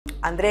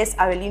Andrés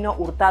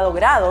Hurtado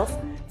Grados,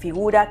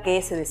 figura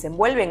que se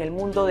desenvuelve en el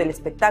mundo del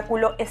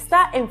espectáculo,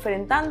 está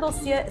enfrentando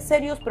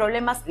serios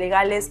problemas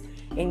legales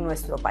en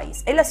nuestro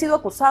país. Él ha sido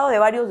acusado de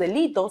varios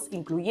delitos,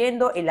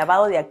 incluyendo el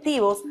lavado de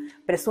activos,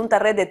 presunta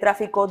red de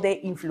tráfico de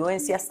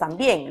influencias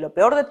también. Lo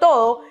peor de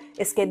todo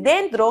es que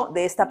dentro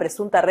de esta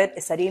presunta red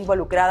estaría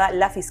involucrada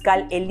la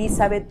fiscal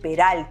Elizabeth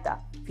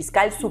Peralta,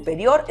 fiscal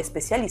superior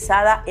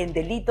especializada en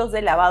delitos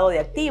de lavado de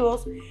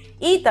activos,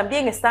 y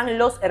también están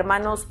los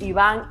hermanos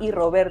Iván y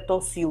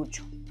Roberto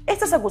Ciucho.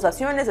 Estas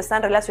acusaciones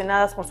están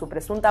relacionadas con su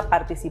presunta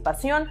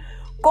participación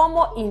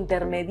como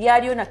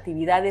intermediario en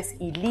actividades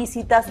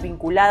ilícitas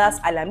vinculadas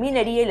a la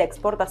minería y la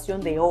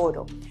exportación de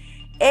oro.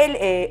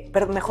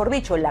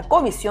 La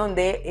Comisión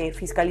de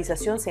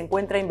Fiscalización se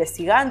encuentra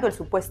investigando el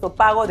supuesto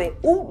pago de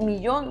 1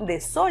 millón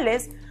de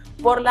soles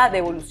por la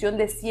devolución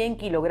de 100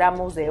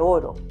 kilogramos de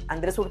oro.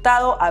 Andrés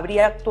Hurtado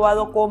habría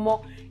actuado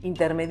como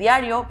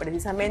intermediario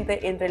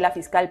precisamente entre la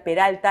fiscal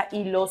Peralta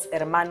y los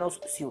hermanos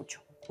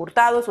Ciucho.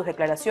 Hurtado, en sus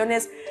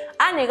declaraciones,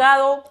 ha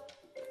negado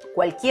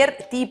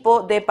cualquier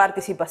tipo de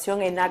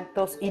participación en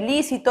actos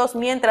ilícitos,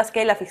 mientras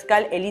que la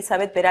fiscal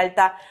Elizabeth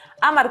Peralta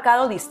ha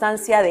marcado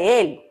distancia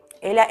de él.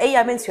 Ella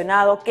ha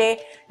mencionado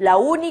que la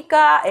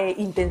única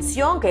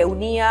intención que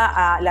unía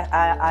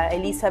a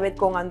Elizabeth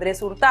con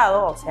Andrés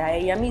Hurtado, o sea,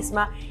 ella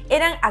misma,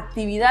 eran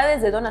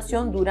actividades de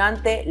donación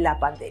durante la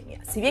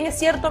pandemia. Si bien es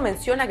cierto,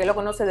 menciona que lo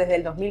conoce desde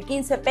el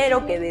 2015,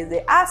 pero que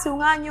desde hace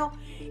un año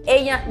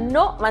ella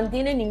no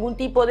mantiene ningún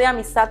tipo de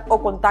amistad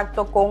o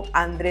contacto con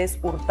Andrés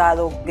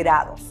Hurtado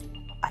Grados.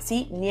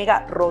 Así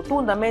niega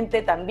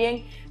rotundamente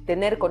también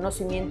tener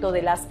conocimiento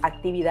de las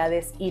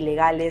actividades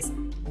ilegales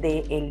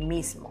de él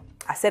mismo.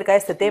 Acerca de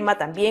este tema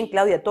también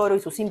Claudia Toro y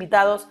sus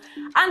invitados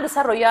han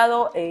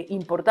desarrollado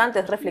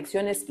importantes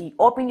reflexiones y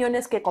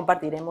opiniones que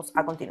compartiremos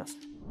a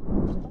continuación.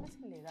 ¿Cuál es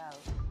el legado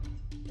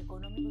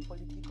económico y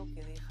político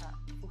que deja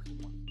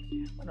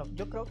Fujimori? Bueno,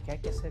 yo creo que hay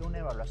que hacer una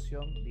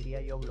evaluación,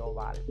 diría yo,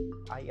 global.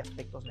 Hay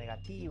aspectos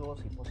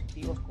negativos y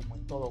positivos como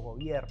en todo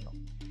gobierno,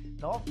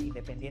 ¿no?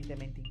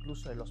 Independientemente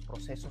incluso de los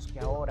procesos que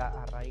ahora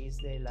a raíz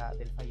del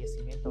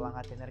fallecimiento van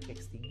a tener que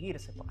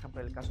extinguirse. Por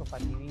ejemplo, en el caso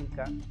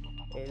Pativilca,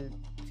 él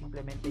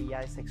simplemente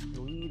ya es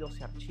excluido,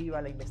 se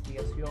archiva la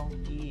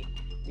investigación y,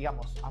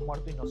 digamos, ha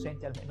muerto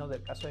inocente, al menos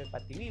del caso de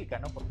Pativilca,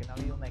 ¿no? Porque no ha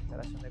habido una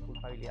declaración de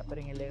culpabilidad.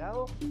 Pero en el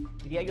legado,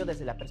 diría yo,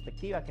 desde la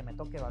perspectiva que me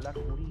toque evaluar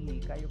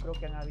jurídica, yo creo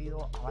que han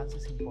habido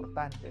avances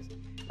importantes.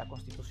 La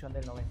Constitución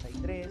del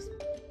 93,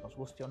 nos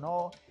guste o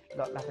no,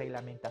 las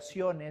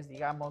reglamentaciones,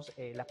 digamos,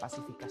 la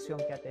pacificación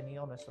que ha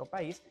tenido nuestro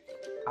país,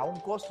 a un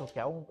costo que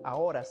aún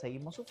ahora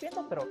seguimos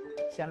sufriendo, pero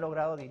se han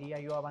logrado, diría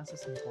yo,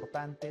 avances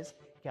importantes,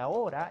 que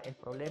ahora el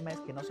problema es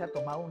que no se ha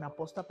tomado una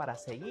posta para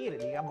seguir,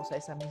 digamos, a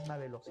esa misma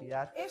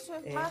velocidad. Eso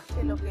es más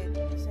que lo que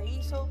se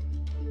hizo,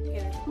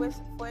 que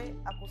después fue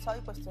acusado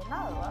y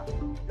cuestionado, ¿eh?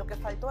 Lo que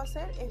faltó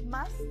hacer es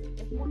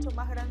mucho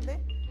más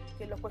grande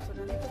que los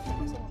cuestionamientos que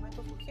en ese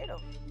momento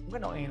surgieron.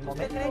 Bueno, en el ¿Usted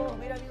momento... cree que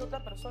hubiera habido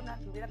otra persona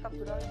que hubiera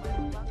capturado el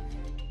Maduro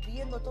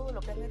viendo todo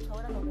lo que han hecho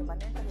ahora los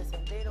remanentes de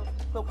Sendero,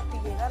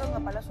 que llegaron a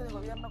Palacio de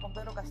Gobierno con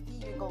Pedro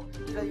Castillo y con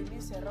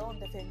Vladimir Cerrón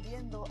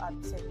defendiendo a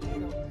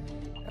Sendero,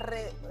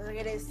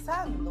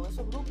 regresando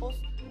esos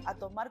grupos a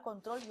tomar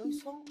control y hoy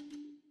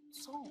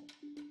son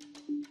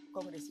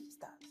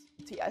congresistas?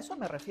 Sí, a eso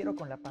me refiero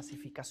con la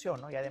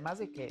pacificación, ¿no? Y además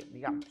de que,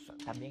 digamos,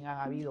 también han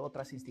habido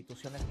otras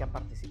instituciones que han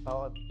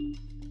participado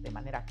de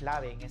manera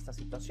clave en esta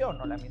situación,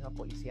 ¿no? La misma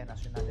Policía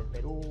Nacional del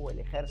Perú, el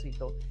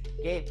Ejército,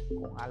 que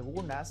con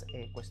algunas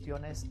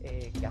cuestiones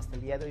que hasta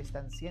el día de hoy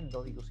están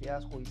siendo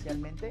dilucidadas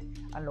judicialmente,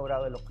 han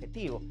logrado el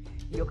objetivo.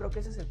 Y yo creo que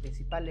ese es el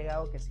principal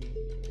legado que, sí,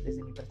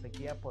 desde mi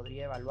perspectiva,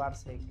 podría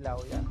evaluarse,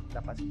 Claudia: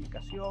 la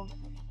pacificación,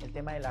 el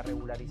tema de la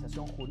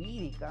regularización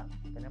jurídica.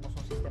 Tenemos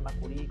un sistema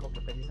jurídico que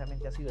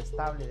precisamente ha sido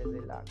estable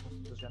desde la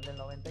Constitución del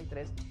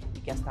 93 y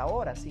que hasta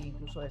ahora sigue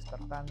incluso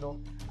despertando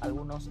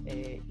algunos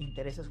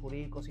intereses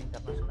jurídicos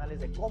internacionales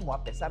de cómo,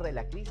 a pesar de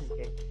la crisis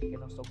que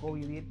nos tocó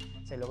vivir,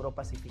 se logró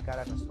pacificar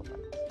a nuestro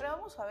país. Pero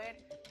vamos a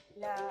ver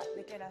la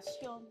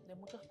declaración de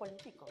muchos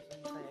políticos de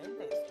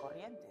diferentes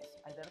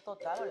corrientes. Alberto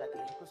Hurtado, la que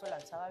incluso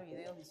lanzaba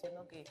videos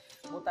diciendo que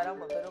votaron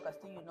por Pedro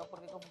Castillo y no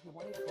porque con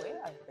Fujimori, fue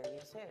a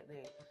despedirse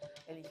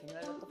del ingeniero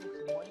Alberto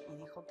Fujimori y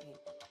dijo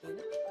que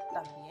él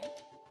también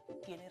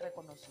tiene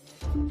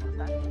reconocimientos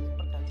importantes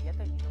porque había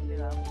tenido un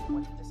legado como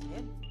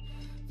expresidente.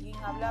 Quien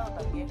ha hablado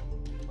también,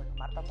 bueno,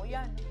 Marta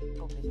Moyano,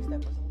 congresista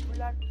de Fuerza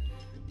Popular,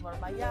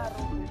 Norma Yarro,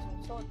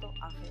 Wilson Soto,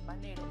 Ángel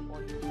Manero,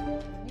 hoy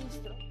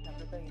ministro, la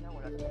propia Dina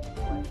Bolato también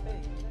fue a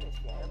despedirse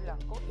vestida de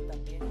blanco, y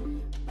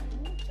también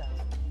muchas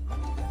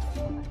personas que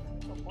han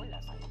hecho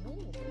colas, hay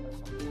miles de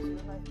personas que han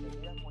sido una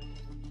despedida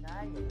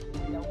multitudinaria,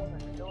 el día 1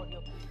 en Velorio,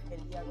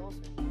 el día 2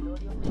 en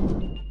Velorio.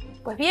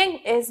 Pues bien,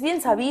 es bien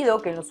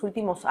sabido que en los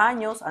últimos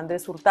años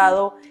Andrés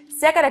Hurtado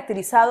se ha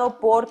caracterizado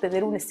por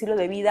tener un estilo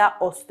de vida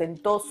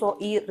ostentoso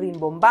y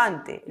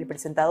rimbombante. El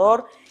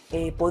presentador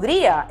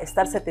podría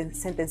estar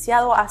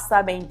sentenciado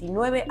hasta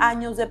 29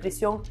 años de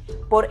prisión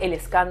por el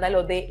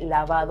escándalo de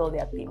lavado de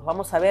activos.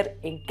 Vamos a ver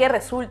en qué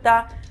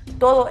resulta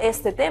todo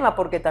este tema,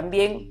 porque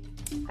también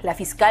La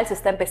fiscal se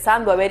está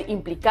empezando a ver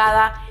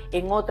implicada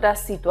en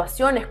otras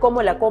situaciones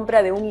como la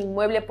compra de un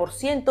inmueble por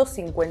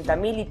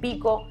 150.000 y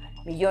pico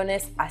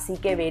millones, así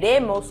que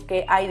veremos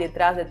qué hay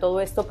detrás de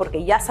todo esto,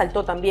 porque ya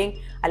saltó también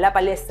a la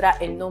palestra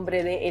el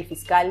nombre del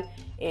fiscal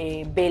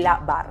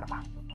Vela Barba.